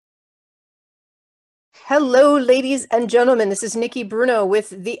Hello, ladies and gentlemen. This is Nikki Bruno with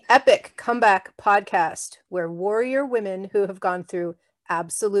the Epic Comeback Podcast, where warrior women who have gone through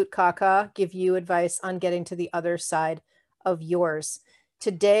absolute caca give you advice on getting to the other side of yours.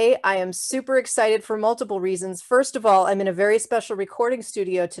 Today, I am super excited for multiple reasons. First of all, I'm in a very special recording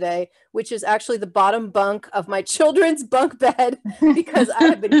studio today, which is actually the bottom bunk of my children's bunk bed because I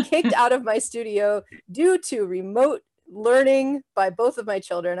have been kicked out of my studio due to remote learning by both of my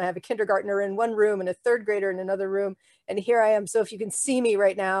children. I have a kindergartner in one room and a third grader in another room. And here I am. So if you can see me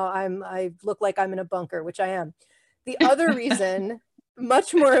right now, I look like I'm in a bunker, which I am. The other reason,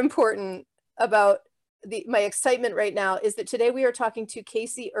 much more important about my excitement right now, is that today we are talking to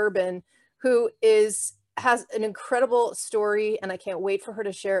Casey Urban, who has an incredible story, and I can't wait for her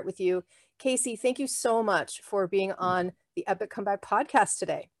to share it with you. Casey, thank you so much for being on the Epic Comeback Podcast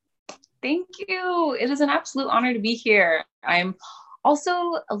today. Thank you. It is an absolute honor to be here. I'm also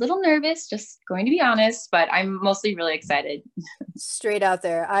a little nervous, just going to be honest, but I'm mostly really excited. Straight out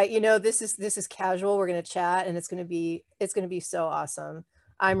there. This is casual. We're going to chat and it's going to be so awesome.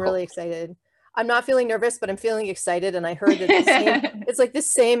 I'm really excited. I'm not feeling nervous, but I'm feeling excited. And I heard that it's like the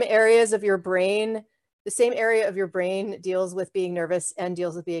same areas of your brain. The same area of your brain deals with being nervous and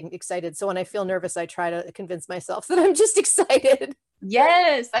deals with being excited. So when I feel nervous, I try to convince myself that I'm just excited.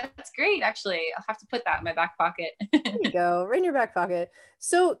 Yes, that's great. Actually, I'll have to put that in my back pocket. There you go, right in your back pocket.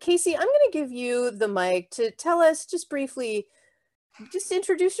 So Casey, I'm going to give you the mic to tell us just briefly, just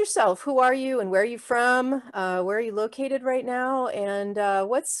introduce yourself. Who are you and where are you from? Where are you located right now? And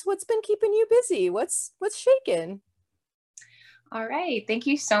what's been keeping you busy? What's shaking? All right. Thank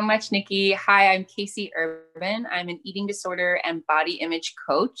you so much, Nikki. Hi, I'm Casey Urban. I'm an eating disorder and body image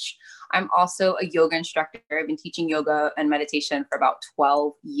coach. I'm also a yoga instructor. I've been teaching yoga and meditation for about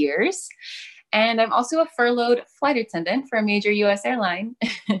 12 years. And I'm also a furloughed flight attendant for a major US airline.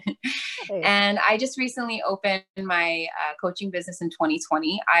 Hey. And I just recently opened my coaching business in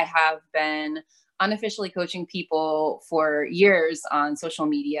 2020. I have been unofficially coaching people for years on social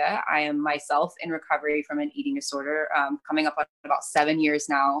media. I am myself in recovery from an eating disorder, coming up on about 7 years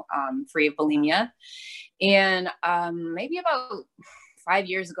now, free of bulimia. And maybe about 5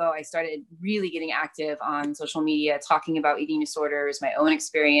 years ago, I started really getting active on social media, talking about eating disorders, my own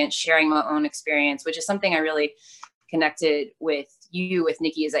experience, sharing my own experience, which is something I really connected with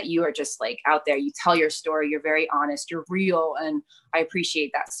Nikki, is that you are just like out there, you tell your story, you're very honest, you're real. And I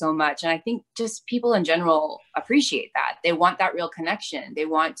appreciate that so much. And I think just people in general appreciate that. They want that real connection. They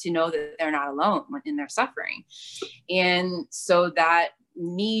want to know that they're not alone in their suffering. And so that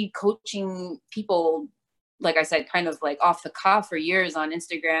me coaching people, like I said, kind of like off the cuff for years on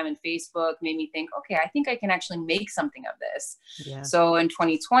Instagram and Facebook, made me think, okay, I think I can actually make something of this. Yeah. So in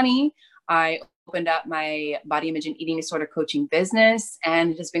 2020, I opened up my body image and eating disorder coaching business,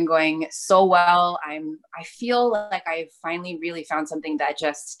 and it has been going so well. I feel like I've finally really found something that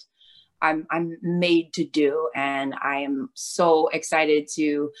just I'm made to do. And I am so excited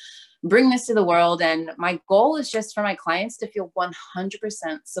to bring this to the world. And my goal is just for my clients to feel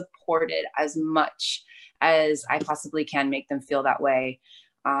 100% supported as much as I possibly can, make them feel that way.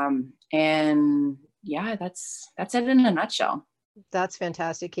 And yeah, that's it in a nutshell. That's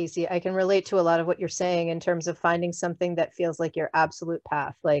fantastic, Casey. I can relate to a lot of what you're saying in terms of finding something that feels like your absolute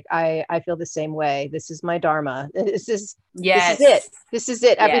path. Like I feel the same way. This is my dharma. This is it. This is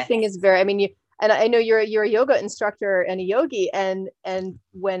it. Yes. Everything is very, I mean, and I know you're a yoga instructor and a yogi. And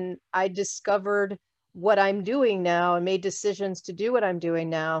when I discovered what I'm doing now and made decisions to do what I'm doing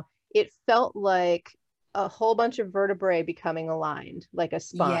now, it felt like a whole bunch of vertebrae becoming aligned, like a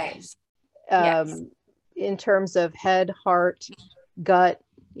spine. Yes. In terms of head, heart, gut,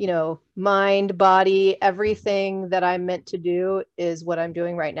 mind, body, everything that I'm meant to do is what I'm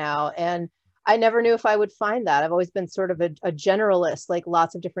doing right now. And I never knew if I would find that. I've always been sort of a generalist, like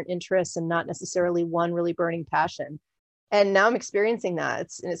lots of different interests and not necessarily one really burning passion. And now I'm experiencing that.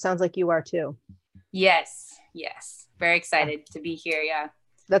 And it sounds like you are too. Yes. Very excited to be here. Yeah.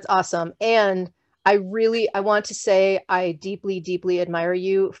 That's awesome. And I want to say I deeply, deeply admire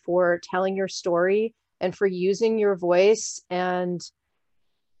you for telling your story and for using your voice and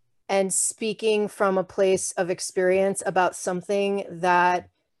speaking from a place of experience about something that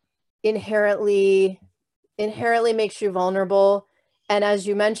inherently makes you vulnerable. And as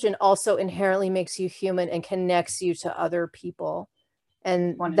you mentioned, also inherently makes you human and connects you to other people.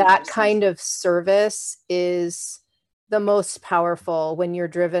 And 100%. That kind of service is the most powerful when you're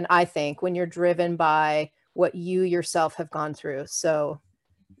driven, I think, when you're driven by what you yourself have gone through. So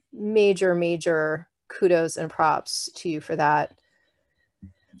major kudos and props to you for that.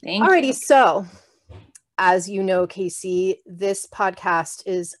 Thank you. Alrighty, so as you know, Casey, this podcast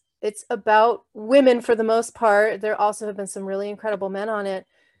is It's about women for the most part. There also have been some really incredible men on it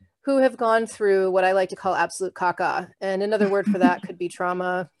who have gone through what I like to call absolute caca. And another word for that could be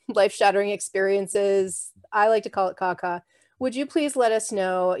trauma, life-shattering experiences. I like to call it caca. Would you please let us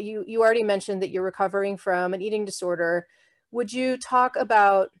know, you already mentioned that you're recovering from an eating disorder. Would you talk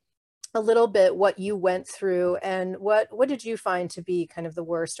about a little bit what you went through and what did you find to be kind of the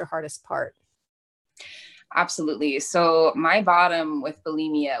worst or hardest part? Absolutely. So my bottom with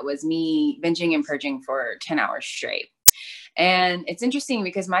bulimia was me binging and purging for 10 hours straight. And it's interesting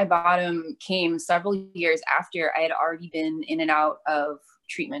because my bottom came several years after I had already been in and out of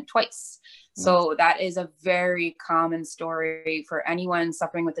treatment twice. So that is a very common story for anyone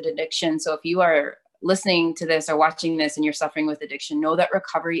suffering with an addiction. So if you are listening to this or watching this and you're suffering with addiction, know that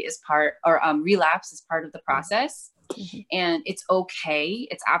recovery is part, or relapse is part of the process. Mm-hmm. And it's okay.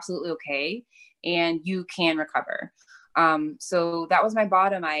 It's absolutely okay. And you can recover. So that was my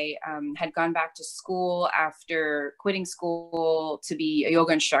bottom. I had gone back to school after quitting school to be a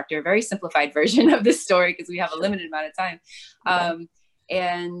yoga instructor, very simplified version of this story because we have a limited amount of time.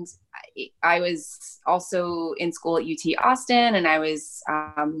 And I was also in school at UT Austin, and I was,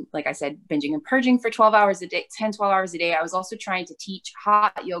 like I said, binging and purging for 12 hours a day, 10, 12 hours a day. I was also trying to teach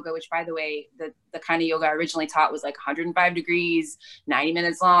hot yoga, which, by the way, the kind of yoga I originally taught was like 105 degrees, 90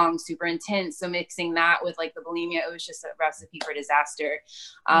 minutes long, super intense. So mixing that with like the bulimia, it was just a recipe for disaster.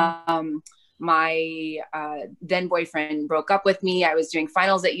 My then boyfriend broke up with me. I was doing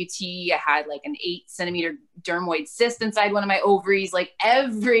finals at UT. I had like an 8-centimeter dermoid cyst inside one of my ovaries. Like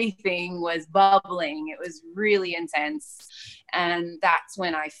everything was bubbling. It was really intense. And that's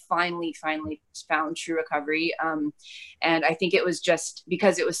when I finally found true recovery. And I think it was just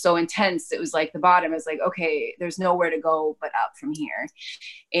because it was so intense. It was like the bottom. It was like, okay, there's nowhere to go but up from here.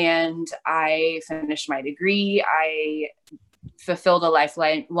 And I finished my degree. I fulfilled a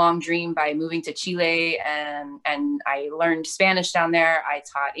lifelong dream by moving to Chile, and I learned Spanish down there. I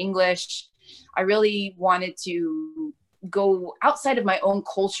taught English. I really wanted to go outside of my own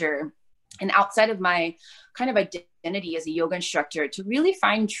culture and outside of my kind of identity as a yoga instructor to really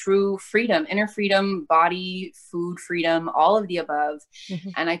find true freedom, inner freedom, body, food freedom, all of the above. Mm-hmm.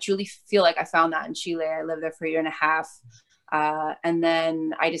 And I truly feel like I found that in Chile. I lived there for a year and a half. And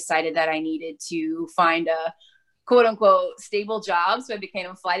then I decided that I needed to find a quote unquote stable job. So I became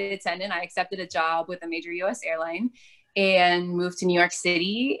a flight attendant. I accepted a job with a major US airline and moved to New York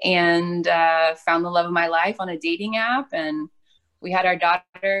City and found the love of my life on a dating app. And we had our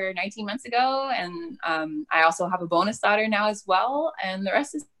daughter 19 months ago. And I also have a bonus daughter now as well. And the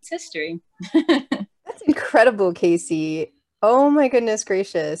rest is history. That's incredible, Casey. Oh my goodness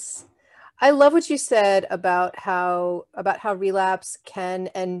gracious. I love what you said about how relapse can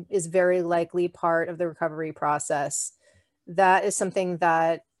and is very likely part of the recovery process. That is something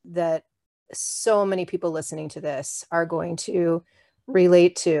that so many people listening to this are going to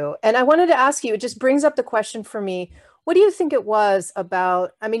relate to. And I wanted to ask you, it just brings up the question for me. What do you think it was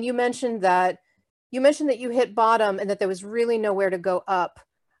about? I mean, you mentioned that you hit bottom and that there was really nowhere to go up.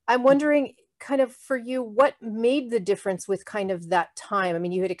 I'm wondering, kind of for you, what made the difference with kind of that time? I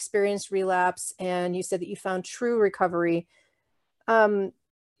mean, you had experienced relapse and you said that you found true recovery.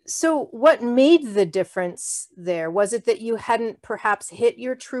 So what made the difference there? Was it that you hadn't perhaps hit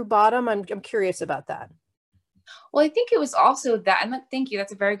your true bottom? I'm curious about that. Well, I think it was also that, and thank you.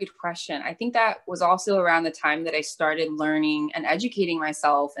 That's a very good question. I think that was also around the time that I started learning and educating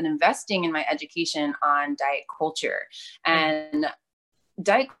myself and investing in my education on diet culture. And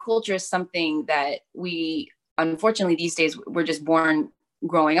diet culture is something that we, unfortunately, these days, we're just born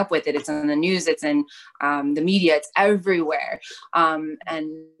growing up with it. It's in the news, it's in the media, it's everywhere.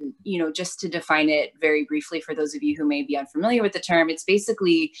 And, you know, just to define it very briefly for those of you who may be unfamiliar with the term, it's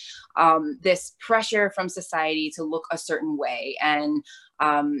basically this pressure from society to look a certain way. And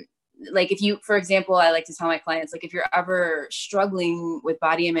like if you, for example, I like to tell my clients, like if you're ever struggling with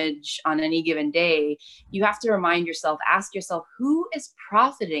body image on any given day, you have to remind yourself, ask yourself, who is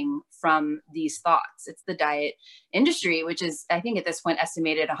profiting from these thoughts? It's the diet industry, which is, I think at this point,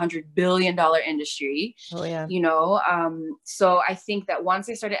 estimated $100 billion industry. Oh yeah. You know, so I think that once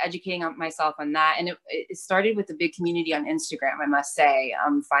I started educating myself on that, and it started with a big community on Instagram, I must say,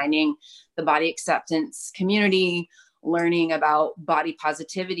 finding the body acceptance community, learning about body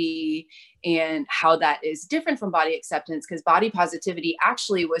positivity and how that is different from body acceptance, because body positivity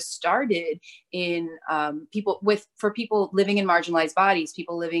actually was started in for people living in marginalized bodies,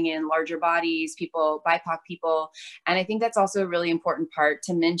 people living in larger bodies, people, BIPOC people. And I think that's also a really important part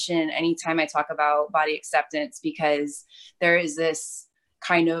to mention anytime I talk about body acceptance, because there is this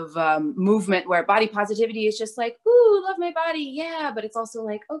kind of movement where body positivity is just like, ooh, love my body, yeah, but it's also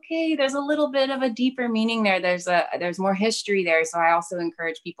like, okay, there's a little bit of a deeper meaning there. There's more history there. So I also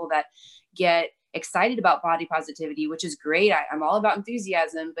encourage people that get excited about body positivity, which is great. I'm all about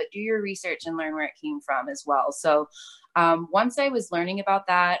enthusiasm, but do your research and learn where it came from as well. So once I was learning about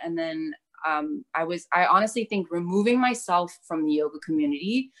that, and then I honestly think removing myself from the yoga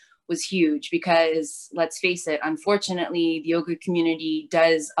community was huge, because let's face it, unfortunately, the yoga community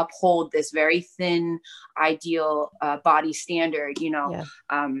does uphold this very thin ideal body standard, you know.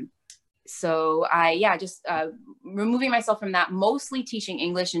 Yeah. So just removing myself from that, mostly teaching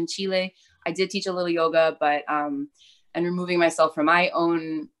English in Chile. I did teach a little yoga, but and removing myself from my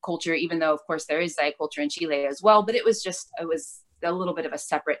own culture, even though of course there is Zai culture in Chile as well, but it was a little bit of a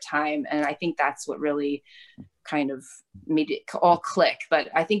separate time. And I think that's what really kind of made it all click. But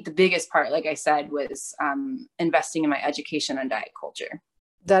I think the biggest part, like I said, was investing in my education on diet culture.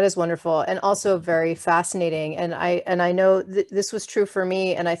 That is wonderful, and also very fascinating. And I know this was true for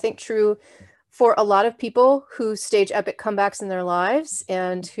me, and I think true for a lot of people who stage epic comebacks in their lives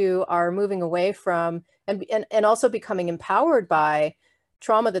and who are moving away from and also becoming empowered by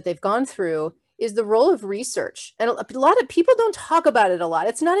trauma that they've gone through, is the role of research. And a lot of people don't talk about it a lot.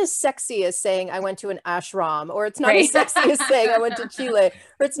 It's not as sexy as saying I went to an ashram, or it's not as sexy as saying I went to Chile,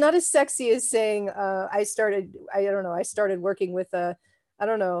 or it's not as sexy as saying I started working with a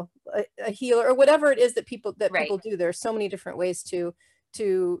healer, or whatever it is that people do. There are so many different ways to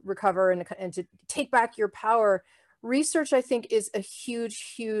recover and to take back your power. Research, I think, is a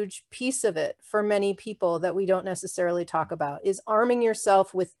huge piece of it for many people that we don't necessarily talk about, is arming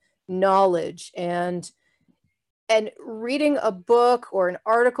yourself with knowledge and reading a book or an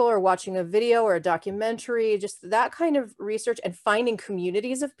article or watching a video or a documentary, just that kind of research, and finding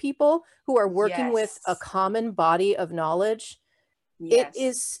communities of people who are working with a common body of knowledge.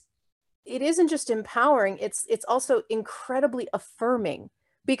 Yes. It isn't just empowering, it's also incredibly affirming,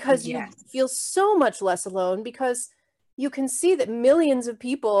 because you feel so much less alone, because you can see that millions of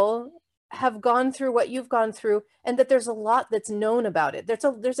people have gone through what you've gone through, and that there's a lot that's known about it.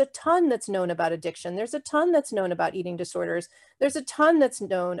 There's a ton that's known about addiction. There's a ton that's known about eating disorders. There's a ton that's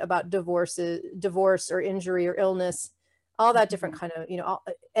known about divorce or injury or illness, all that different kind of,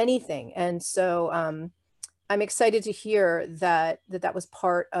 anything. And so I'm excited to hear that was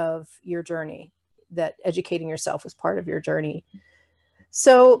part of your journey, that educating yourself was part of your journey.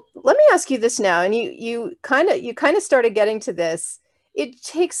 So let me ask you this now, and you kind of started getting to this. It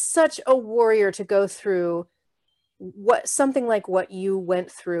takes such a warrior to go through something like what you went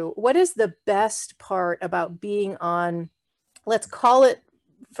through. What is the best part about being on, let's call it,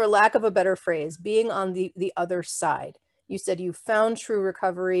 for lack of a better phrase, being on the other side? You said you found true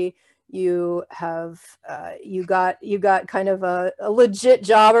recovery. You have you got kind of a legit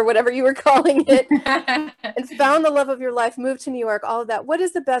job, or whatever you were calling it, and found the love of your life, moved to New York, all of that. What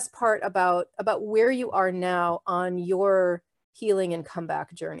is the best part about where you are now on your healing and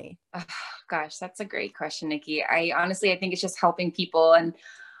comeback journey? Oh, gosh, that's a great question, Nikki. I think it's just helping people, and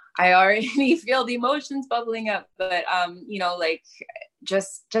I already feel the emotions bubbling up, but like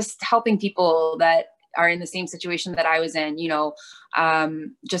just helping people that are in the same situation that I was in,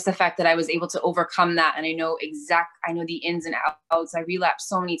 just the fact that I was able to overcome that. And I know the ins and outs. I relapsed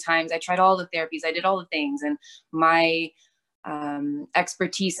so many times. I tried all the therapies. I did all the things. And my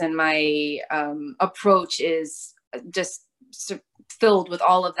expertise and my approach is just filled with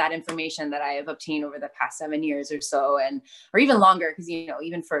all of that information that I have obtained over the past 7 years or so, or even longer. Because,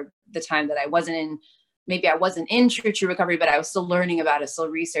 even for the time that I wasn't in true recovery, but I was still learning about it, still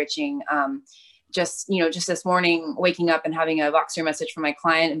researching. Just this morning, waking up and having a Voxer message from my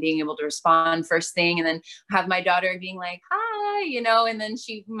client and being able to respond first thing, and then have my daughter being like, hi, and then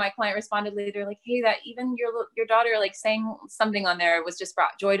my client responded later like, hey, that even your daughter like saying something on there was just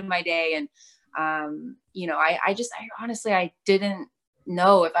brought joy to my day. And I honestly, I didn't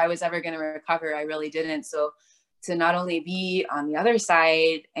know if I was ever going to recover. I really didn't. So to not only be on the other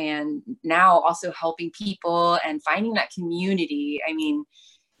side, and now also helping people and finding that community, I mean,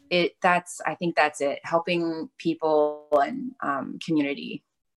 I think that's it. Helping people and community,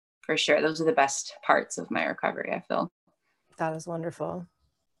 for sure. Those are the best parts of my recovery, I feel. That is wonderful.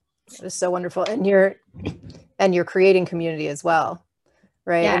 That is so wonderful. And you're creating community as well,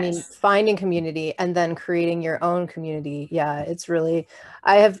 right? Yes. I mean, finding community and then creating your own community. Yeah, it's really,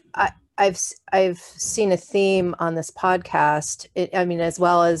 I've seen a theme on this podcast. As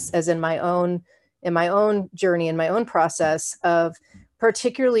well as in my own journey, in my own process, of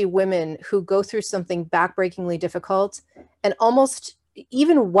particularly women who go through something backbreakingly difficult, and almost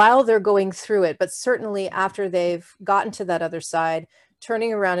even while they're going through it, but certainly after they've gotten to that other side,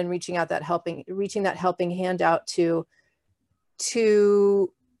 turning around and reaching that helping hand out to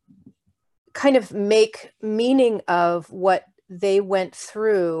kind of make meaning of what they went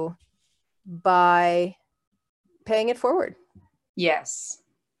through by paying it forward. Yes.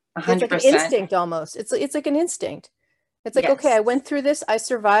 100%. It's like an instinct almost. It's like an instinct. It's like, yes. Okay, I went through this, I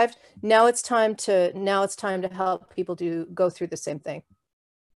survived. Now it's time to help people go through the same thing.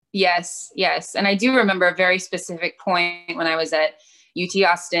 Yes, yes. And I do remember a very specific point when I was at UT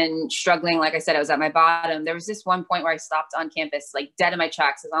Austin struggling. Like I said, I was at my bottom. There was this one point where I stopped on campus, like dead in my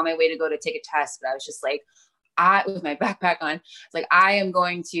tracks. I was on my way to go to take a test, but I was just like, with my backpack on, it's like, I am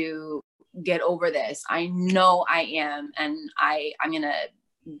going to get over this. I know I am. And I'm going to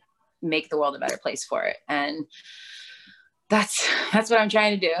make the world a better place for it. And that's what I'm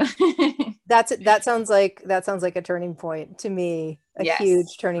trying to do. That sounds like a turning point to me, yes,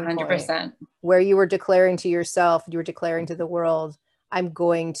 huge turning 100%. Point where you were declaring to yourself, you were declaring to the world,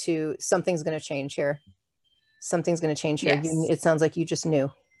 something's going to change here. Something's going to change here. Yes. It sounds like you just knew.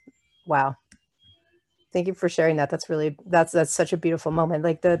 Wow. Thank you for sharing that. That's such a beautiful moment.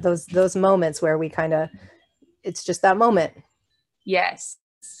 Like those moments where we it's just that moment. Yes.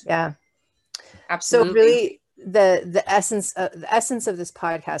 Yeah. Absolutely. So really, the essence of this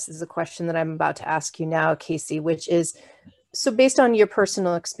podcast is a question that I'm about to ask you now, Casey, which is, so based on your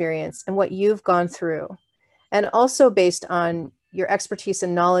personal experience and what you've gone through, and also based on your expertise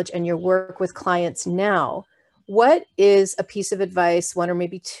and knowledge and your work with clients now, what is a piece of advice, one or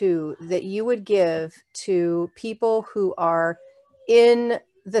maybe two, that you would give to people who are in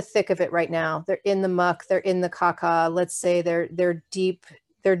the thick of it right now? They're in the muck, they're in the caca. Let's say they're deep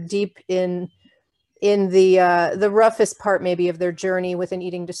in the roughest part maybe of their journey with an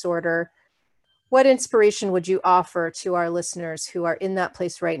eating disorder. What inspiration would you offer to our listeners who are in that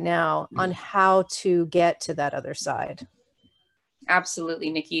place right now on how to get to that other side?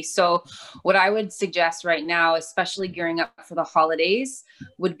 Absolutely, Nikki. So what I would suggest right now, especially gearing up for the holidays,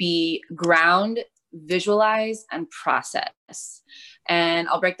 would be ground, visualize, and process. And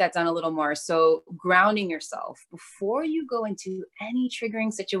I'll break that down a little more. So grounding yourself before you go into any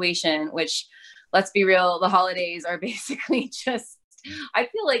triggering situation, which, let's be real, the holidays are basically just, I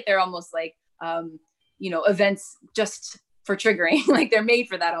feel like they're almost like, events just for triggering, like they're made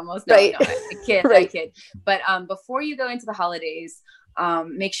for that almost. Right. No, I kid, right. I kid. But before you go into the holidays,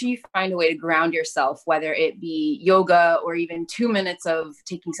 make sure you find a way to ground yourself, whether it be yoga or even 2 minutes of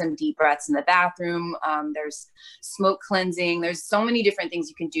taking some deep breaths in the bathroom. There's smoke cleansing. There's so many different things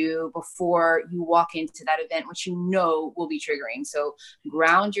you can do before you walk into that event, which you know will be triggering. So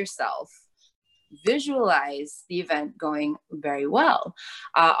ground yourself. Visualize the event going very well.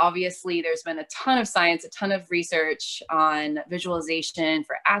 Obviously, there's been a ton of science, a ton of research on visualization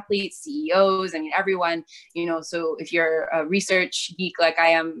for athletes, CEOs, I mean, everyone, so if you're a research geek like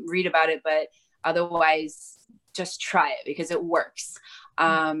I am, read about it, but otherwise just try it because it works.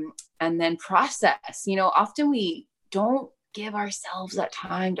 And then process, often we don't give ourselves that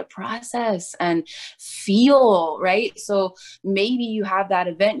time to process and feel, right? So maybe you have that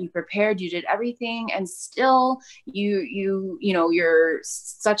event, you prepared, you did everything, and still your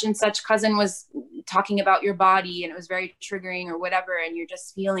such and such cousin was talking about your body and it was very triggering or whatever, and you're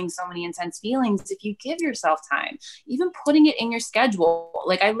just feeling so many intense feelings. If you give yourself time, even putting it in your schedule,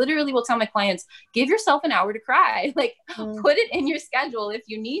 like I literally will tell my clients, give yourself an hour to cry, like put it in your schedule if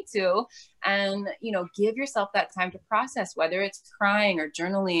you need to, and give yourself that time to process, whether it's crying or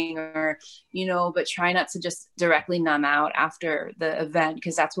journaling or but try not to just directly numb out after the event,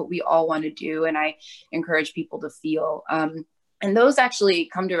 because that's what we all want to do, and I encourage people to feel. And those actually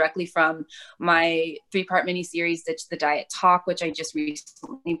come directly from my 3-part mini series, Ditch the Diet Talk, which I just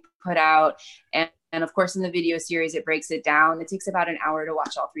recently put out. And of course, in the video series, it breaks it down. It takes about an hour to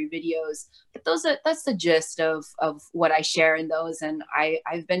watch all 3 videos, but that's the gist of what I share in those. And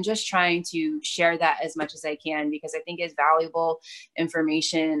I've been just trying to share that as much as I can, because I think it's valuable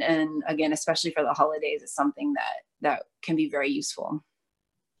information. And again, especially for the holidays, it's something that can be very useful.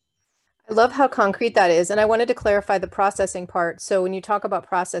 I love how concrete that is. And I wanted to clarify the processing part. So when you talk about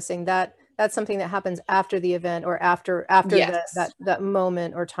processing, that's something that happens after the event or after yes. that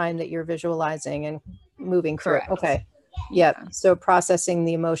moment or time that you're visualizing and moving through. Correct. Okay. Yep. Yeah. So processing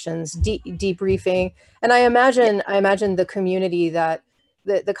the emotions, debriefing. And I imagine the community that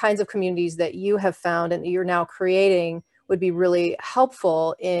the kinds of communities that you have found and that you're now creating would be really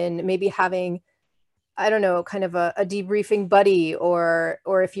helpful in maybe having, I don't know, kind of a debriefing buddy, or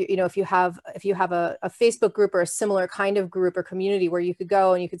if you have a Facebook group or a similar kind of group or community where you could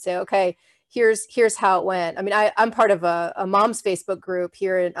go and you could say, okay, here's how it went. I mean, I'm part of a mom's Facebook group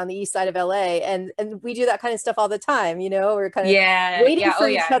here on the east side of LA, and we do that kind of stuff all the time. We're kind of waiting for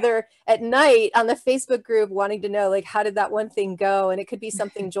each other at night on the Facebook group, wanting to know, like, how did that one thing go? And it could be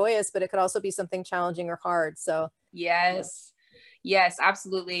something joyous, but it could also be something challenging or hard. So yes,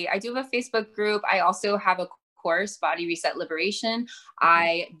 absolutely. I do have a Facebook group. I also have a course, Body Reset Liberation.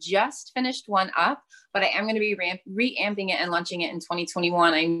 I just finished one up, but I am going to be reamping it and launching it in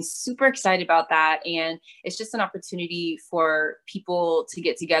 2021. I'm super excited about that. And it's just an opportunity for people to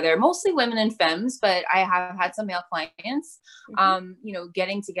get together, mostly women and femmes, but I have had some male clients,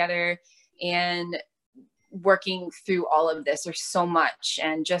 getting together and working through all of this. There's so much,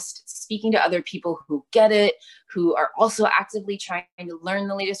 and just speaking to other people who get it, who are also actively trying to learn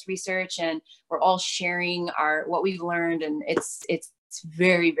the latest research, and we're all sharing what we've learned. And it's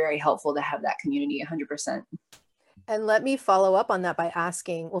very, very helpful to have that community. 100%. And let me follow up on that by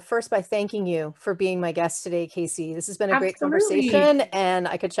asking, well, first by thanking you for being my guest today, Casey. This has been a great conversation, and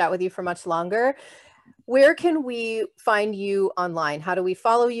I could chat with you for much longer. Where can we find you online? How do we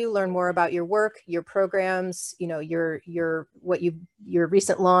follow you, learn more about your work, your programs, your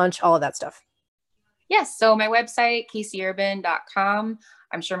recent launch, all of that stuff? Yes. So my website, caseyurban.com.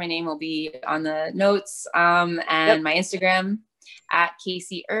 I'm sure my name will be on the notes, and my Instagram at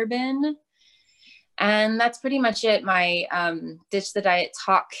caseyurban. And that's pretty much it. My Ditch the Diet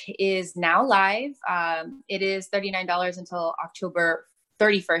talk is now live. It is $39 until October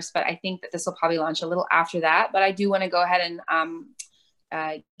 31st, but I think that this will probably launch a little after that. But I do want to go ahead and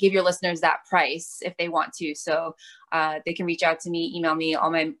give your listeners that price if they want to. So they can reach out to me, email me. All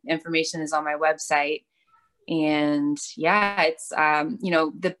my information is on my website. And yeah, it's,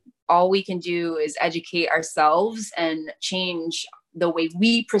 all we can do is educate ourselves and change the way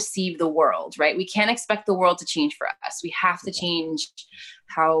we perceive the world, right? We can't expect the world to change for us. We have to change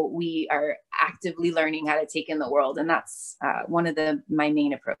how we are actively learning how to take in the world. And that's one of my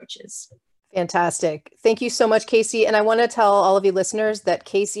main approaches. Fantastic. Thank you so much, Casey. And I want to tell all of you listeners that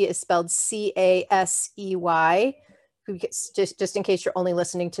Casey is spelled Casey, just in case you're only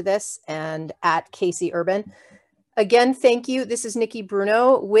listening to this, and at Casey Urban. Again, thank you. This is Nikki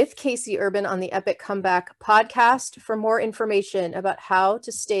Bruno with Casey Urban on the Epic Comeback podcast. For more information about how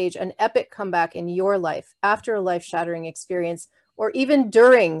to stage an epic comeback in your life after a life-shattering experience, or even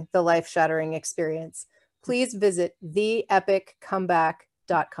during the life-shattering experience, please visit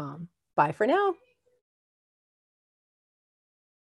theepiccomeback.com. Bye for now.